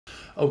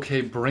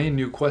Okay, brand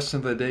new question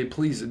of the day.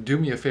 Please do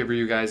me a favor,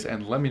 you guys,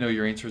 and let me know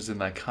your answers in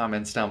the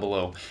comments down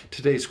below.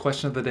 Today's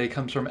question of the day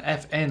comes from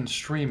FN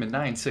Stream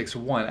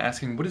 961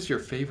 asking, what is your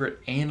favorite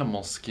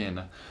animal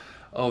skin?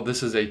 Oh,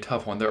 this is a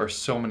tough one. There are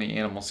so many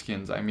animal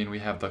skins. I mean, we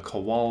have the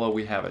koala,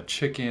 we have a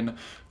chicken,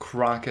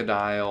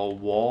 crocodile,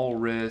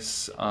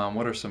 walrus.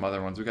 What are some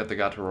other ones? We got the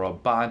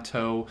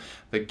Gatorabato,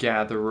 the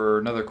Gatherer,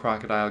 another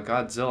crocodile,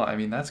 Godzilla. I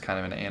mean, that's kind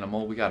of an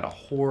animal. We got a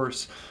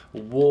horse,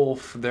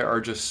 wolf. There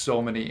are just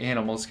so many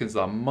animal skins.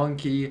 The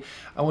monkey.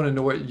 I want to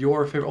know what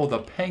your favorite. Oh, the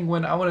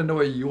penguin. I want to know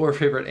what your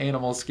favorite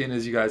animal skin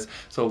is, you guys.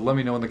 So let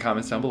me know in the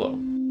comments down below.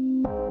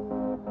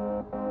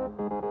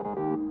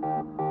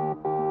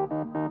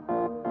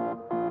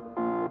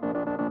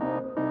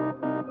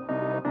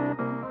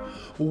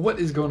 What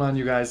is going on,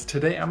 you guys?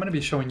 Today I'm going to be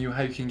showing you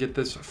how you can get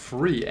this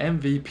free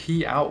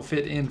MVP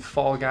outfit in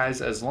Fall Guys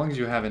as long as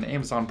you have an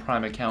Amazon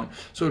Prime account.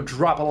 So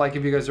drop a like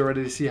if you guys are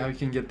ready to see how you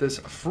can get this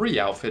free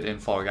outfit in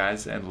Fall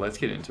Guys, and let's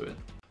get into it.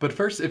 But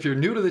first, if you're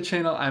new to the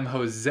channel, I'm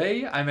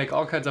Jose. I make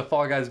all kinds of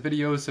Fall Guys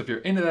videos, so if you're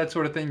into that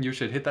sort of thing, you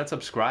should hit that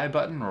subscribe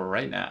button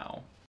right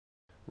now.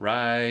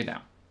 Right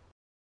now.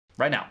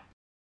 Right now.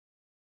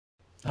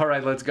 All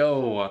right, let's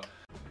go.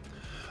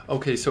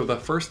 Okay, so the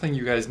first thing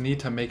you guys need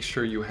to make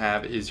sure you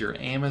have is your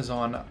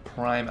Amazon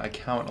Prime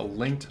account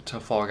linked to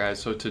Fall Guys.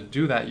 So to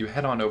do that, you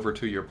head on over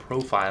to your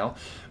profile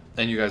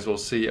and you guys will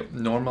see,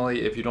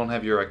 normally if you don't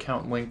have your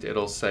account linked,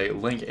 it'll say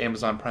link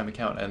Amazon Prime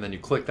account, and then you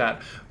click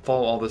that,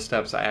 follow all the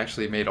steps. I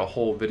actually made a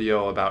whole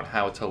video about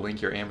how to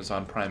link your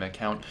Amazon Prime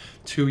account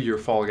to your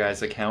Fall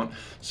Guys account.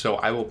 So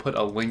I will put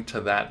a link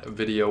to that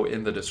video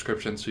in the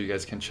description so you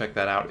guys can check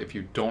that out if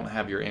you don't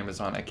have your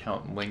Amazon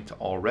account linked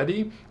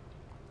already.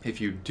 If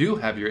you do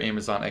have your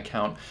Amazon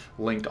account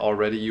linked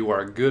already, you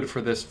are good for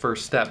this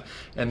first step.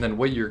 And then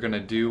what you're gonna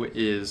do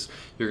is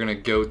you're gonna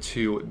go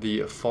to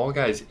the Fall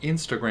Guys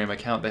Instagram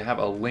account. They have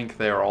a link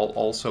there. I'll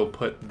also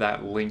put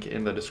that link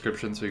in the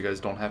description so you guys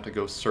don't have to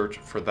go search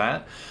for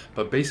that.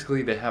 But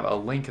basically they have a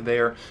link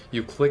there.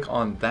 You click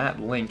on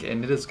that link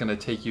and it is gonna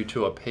take you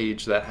to a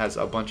page that has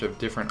a bunch of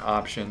different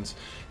options.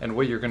 And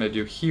what you're gonna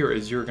do here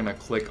is you're gonna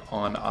click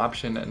on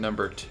option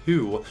number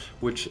 2,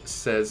 which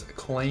says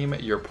claim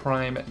your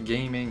Prime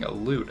Gaming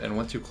loot. And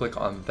once you click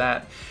on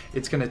that,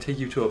 it's going to take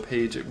you to a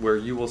page where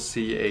you will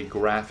see a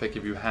graphic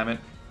if you haven't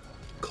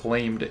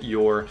claimed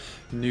your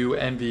new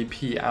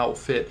MVP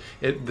outfit.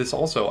 This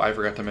also, I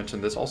forgot to mention,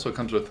 this also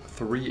comes with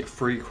 3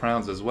 free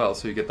crowns as well.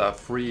 So you get the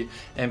free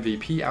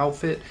MVP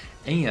outfit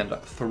and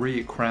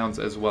 3 crowns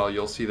as well.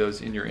 You'll see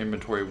those in your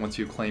inventory once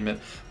you claim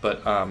it.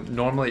 But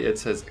normally it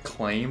says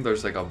claim.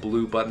 There's like a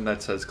blue button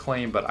that says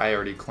claim, but I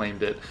already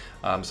claimed it.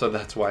 So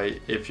that's why,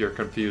 if you're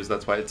confused,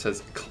 that's why it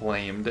says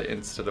claimed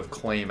instead of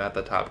claim at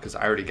the top, because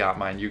I already got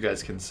mine. You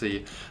guys can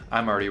see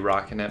I'm already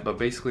rocking it. But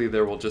basically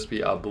there will just be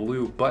a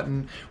blue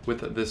button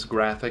with this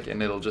graphic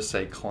and it'll just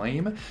say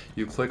claim.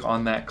 You click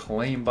on that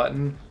claim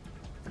button,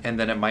 and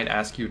then it might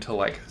ask you to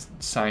like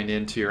sign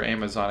into your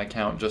Amazon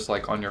account just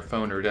like on your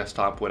phone or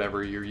desktop,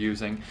 whatever you're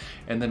using.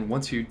 And then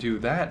once you do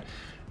that,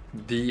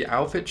 the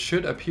outfit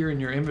should appear in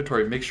your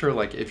inventory. Make sure,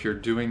 like, if you're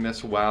doing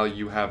this while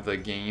you have the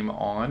game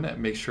on,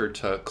 make sure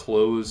to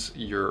close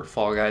your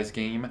Fall Guys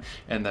game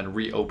and then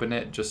reopen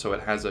it just so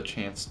it has a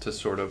chance to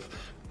sort of,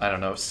 I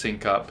don't know,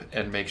 sync up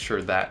and make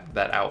sure that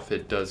that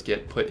outfit does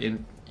get put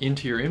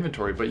into your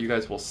inventory. But you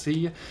guys will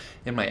see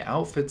in my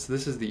outfits,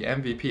 this is the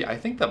MVP. I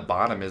think the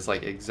bottom is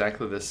like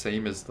exactly the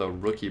same as the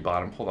rookie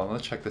bottom. Hold on,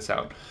 let's check this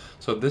out.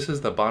 So this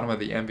is the bottom of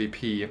the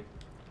MVP.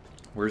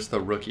 Where's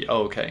the rookie?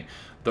 Oh, okay.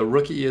 The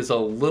rookie is a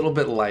little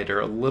bit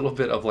lighter, a little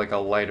bit of like a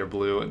lighter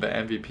blue. The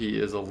MVP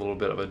is a little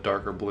bit of a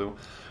darker blue.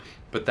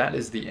 But that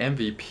is the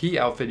MVP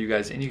outfit, you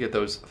guys, and you get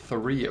those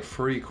 3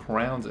 free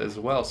crowns as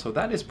well. So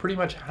that is pretty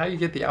much how you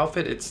get the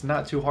outfit. It's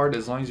not too hard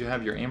as long as you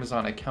have your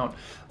Amazon account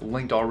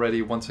linked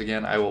already. Once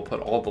again, I will put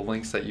all the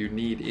links that you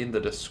need in the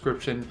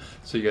description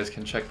so you guys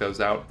can check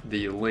those out.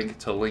 The link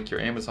to link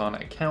your Amazon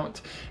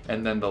account,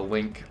 and then the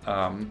link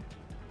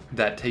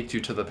that takes you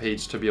to the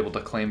page to be able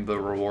to claim the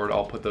reward.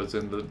 I'll put those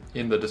in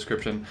the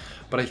description.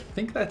 But I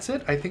think that's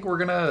it. I think we're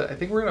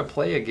gonna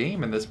play a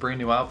game in this brand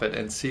new outfit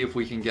and see if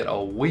we can get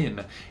a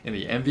win in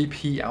the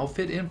MVP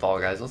outfit in Fall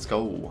Guys. Let's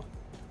go.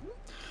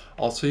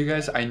 Also, you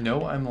guys, I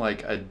know I'm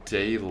like a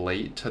day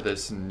late to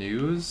this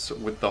news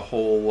with the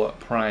whole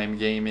Prime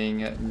Gaming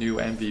new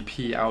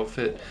MVP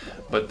outfit,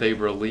 but they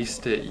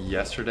released it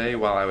yesterday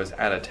while I was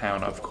out of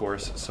town, of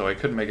course, so I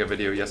couldn't make a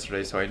video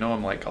yesterday, so I know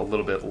I'm like a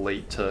little bit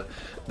late to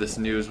this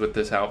news with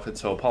this outfit,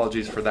 so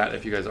apologies for that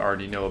if you guys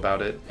already know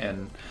about it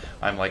and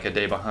I'm like a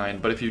day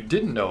behind. But if you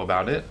didn't know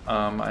about it,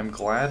 I'm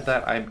glad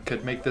that I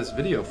could make this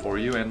video for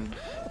you and,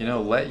 you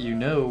know, let you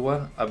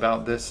know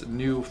about this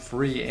new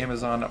free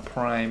Amazon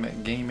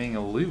Prime Gaming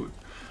loot.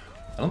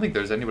 I don't think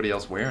there's anybody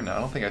else wearing it. I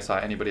don't think I saw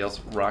anybody else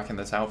rocking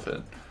this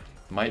outfit.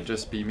 Might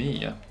just be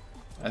me.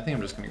 I think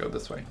I'm just gonna go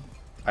this way.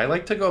 I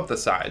like to go up the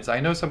sides. I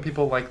know some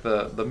people like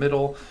the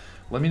middle.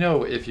 Let me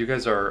know if you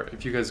guys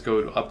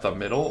go up the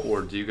middle,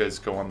 or do you guys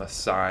go on the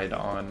side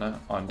on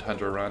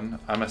Tundra Run?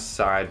 I'm a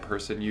side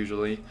person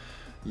usually.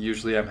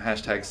 Usually I'm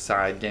hashtag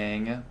side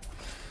gang.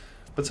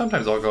 But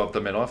sometimes I'll go up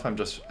the middle if I'm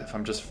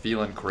just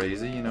feeling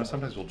crazy, you know.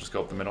 Sometimes we'll just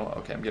go up the middle.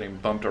 Okay, I'm getting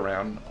bumped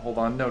around. Hold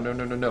on. No, no,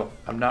 no, no, no.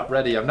 I'm not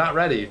ready. I'm not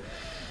ready.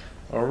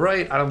 All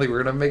right. I don't think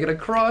we're going to make it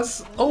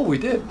across. Oh, we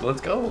did.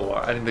 Let's go.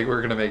 I didn't think we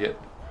were going to make it.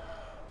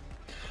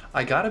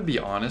 I gotta be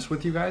honest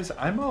with you guys,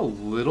 I'm a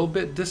little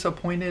bit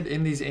disappointed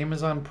in these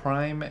Amazon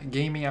Prime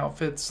gaming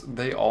outfits.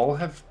 They all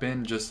have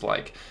been just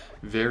like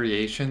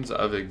variations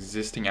of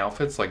existing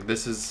outfits. Like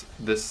this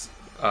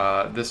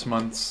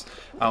month's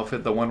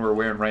outfit, the one we're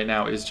wearing right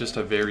now, is just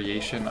a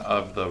variation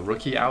of the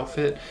rookie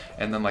outfit.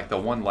 And then like the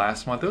one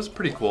last month, it was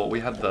pretty cool. We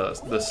had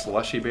the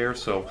slushy bear,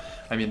 so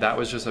I mean that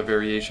was just a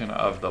variation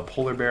of the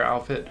polar bear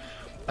outfit.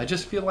 I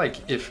just feel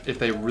like if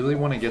they really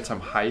want to get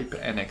some hype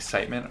and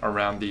excitement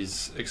around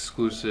these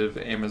exclusive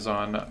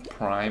Amazon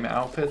Prime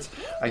outfits,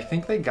 I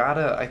think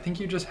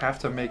you just have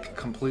to make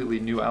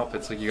completely new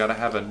outfits. Like you gotta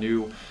have a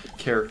new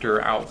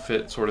character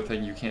outfit sort of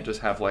thing. You can't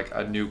just have like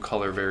a new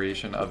color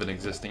variation of an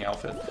existing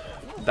outfit.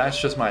 That's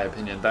just my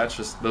opinion.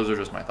 Those are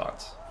just my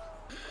thoughts.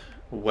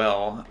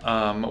 Well,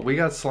 we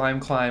got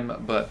Slime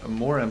Climb, but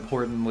more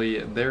importantly,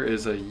 there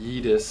is a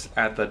Yeetus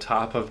at the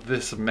top of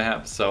this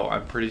map, so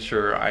I'm pretty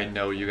sure I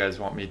know you guys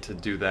want me to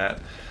do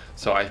that.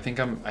 So I think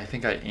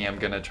I am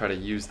gonna try to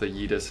use the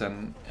Yeetus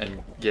and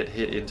get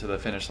hit into the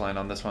finish line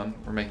on this one.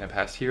 We're making it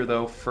past here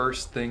though.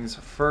 First things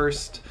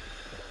first.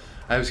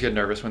 I always get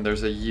nervous when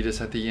there's a Yeetus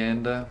at the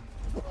end.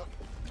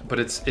 But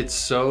it's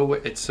so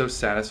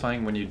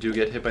satisfying when you do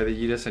get hit by the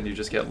Yeetus and you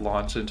just get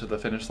launched into the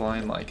finish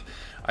line. Like,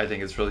 I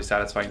think it's really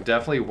satisfying.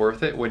 Definitely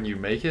worth it when you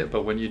make it,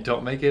 but when you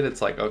don't make it,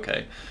 it's like,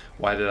 okay,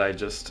 why did I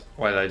just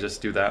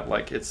do that?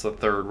 Like, it's the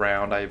third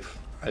round.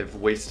 I've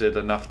wasted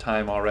enough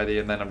time already,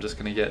 and then I'm just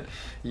gonna get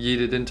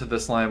yeeted into the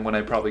slime when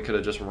I probably could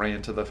have just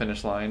ran to the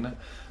finish line.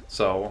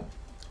 So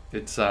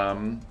it's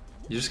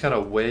you just gotta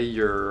weigh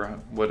your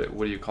what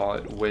do you call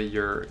it? Weigh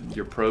your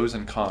pros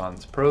and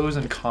cons. Pros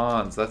and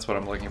cons. That's what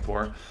I'm looking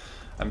for.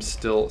 I'm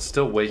still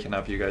waking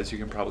up, you guys. You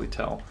can probably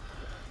tell.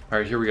 All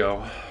right, here we go.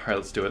 All right,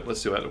 let's do it.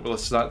 Let's do it.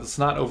 Let's not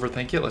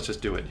overthink it. Let's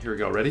just do it. Here we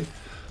go. Ready?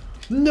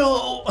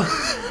 No.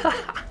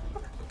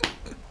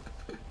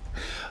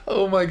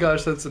 Oh my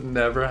gosh, that's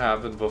never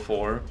happened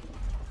before.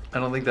 I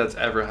don't think that's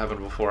ever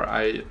happened before.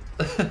 I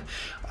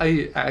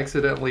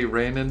accidentally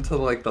ran into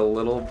like the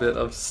little bit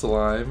of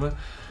slime.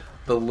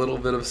 The little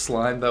bit of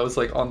slime that was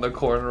like on the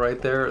corner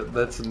right there.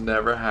 That's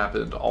never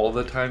happened. All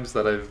the times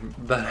that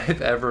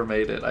I've ever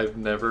made it, I've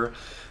never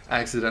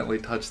accidentally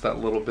touched that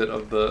little bit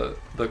of the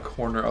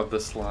corner of the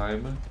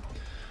slime.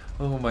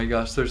 Oh my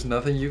gosh, there's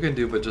nothing you can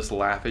do but just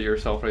laugh at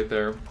yourself right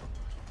there.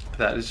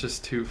 That is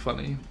just too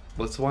funny.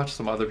 Let's watch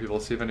some other people,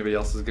 see if anybody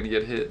else is gonna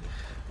get hit.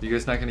 You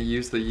guys not gonna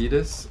use the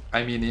Yeetus?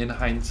 I mean, in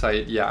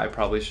hindsight, yeah, I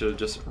probably should have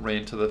just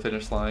ran to the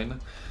finish line.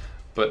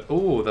 But,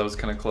 oh, that was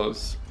kind of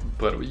close.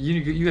 But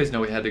you guys know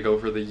we had to go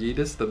for the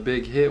Yeetus, the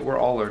big hit. We're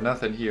all or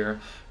nothing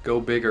here.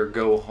 Go big or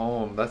go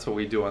home. That's what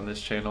we do on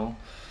this channel.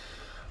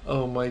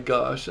 Oh my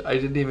gosh, I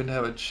didn't even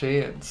have a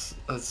chance.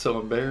 That's so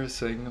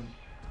embarrassing.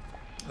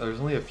 There's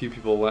only a few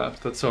people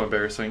left. That's so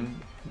embarrassing.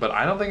 But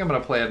I don't think I'm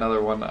gonna play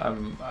another one.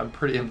 I'm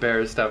pretty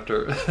embarrassed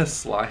after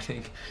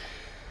sliding.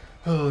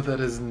 Oh, that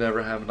has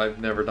never happened.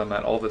 I've never done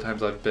that. All the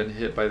times I've been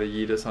hit by the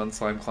Yeetus on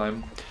Slime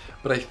Climb.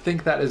 But I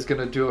think that is going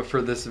to do it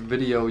for this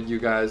video, you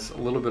guys. A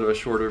little bit of a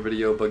shorter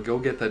video, but go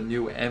get the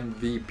new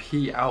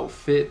MVP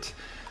outfit.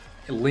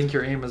 Link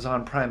your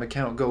Amazon Prime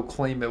account. Go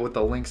claim it with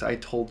the links I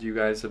told you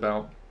guys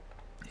about.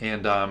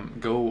 And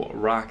go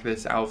rock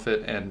this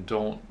outfit and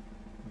don't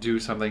do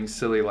something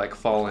silly like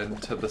fall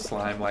into the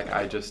slime like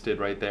I just did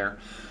right there.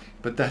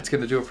 But that's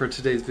going to do it for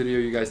today's video,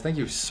 you guys. Thank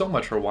you so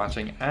much for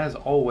watching. As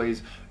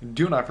always,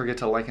 do not forget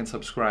to like and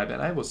subscribe,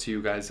 and I will see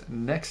you guys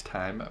next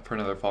time for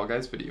another Fall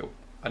Guys video.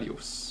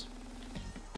 Adios.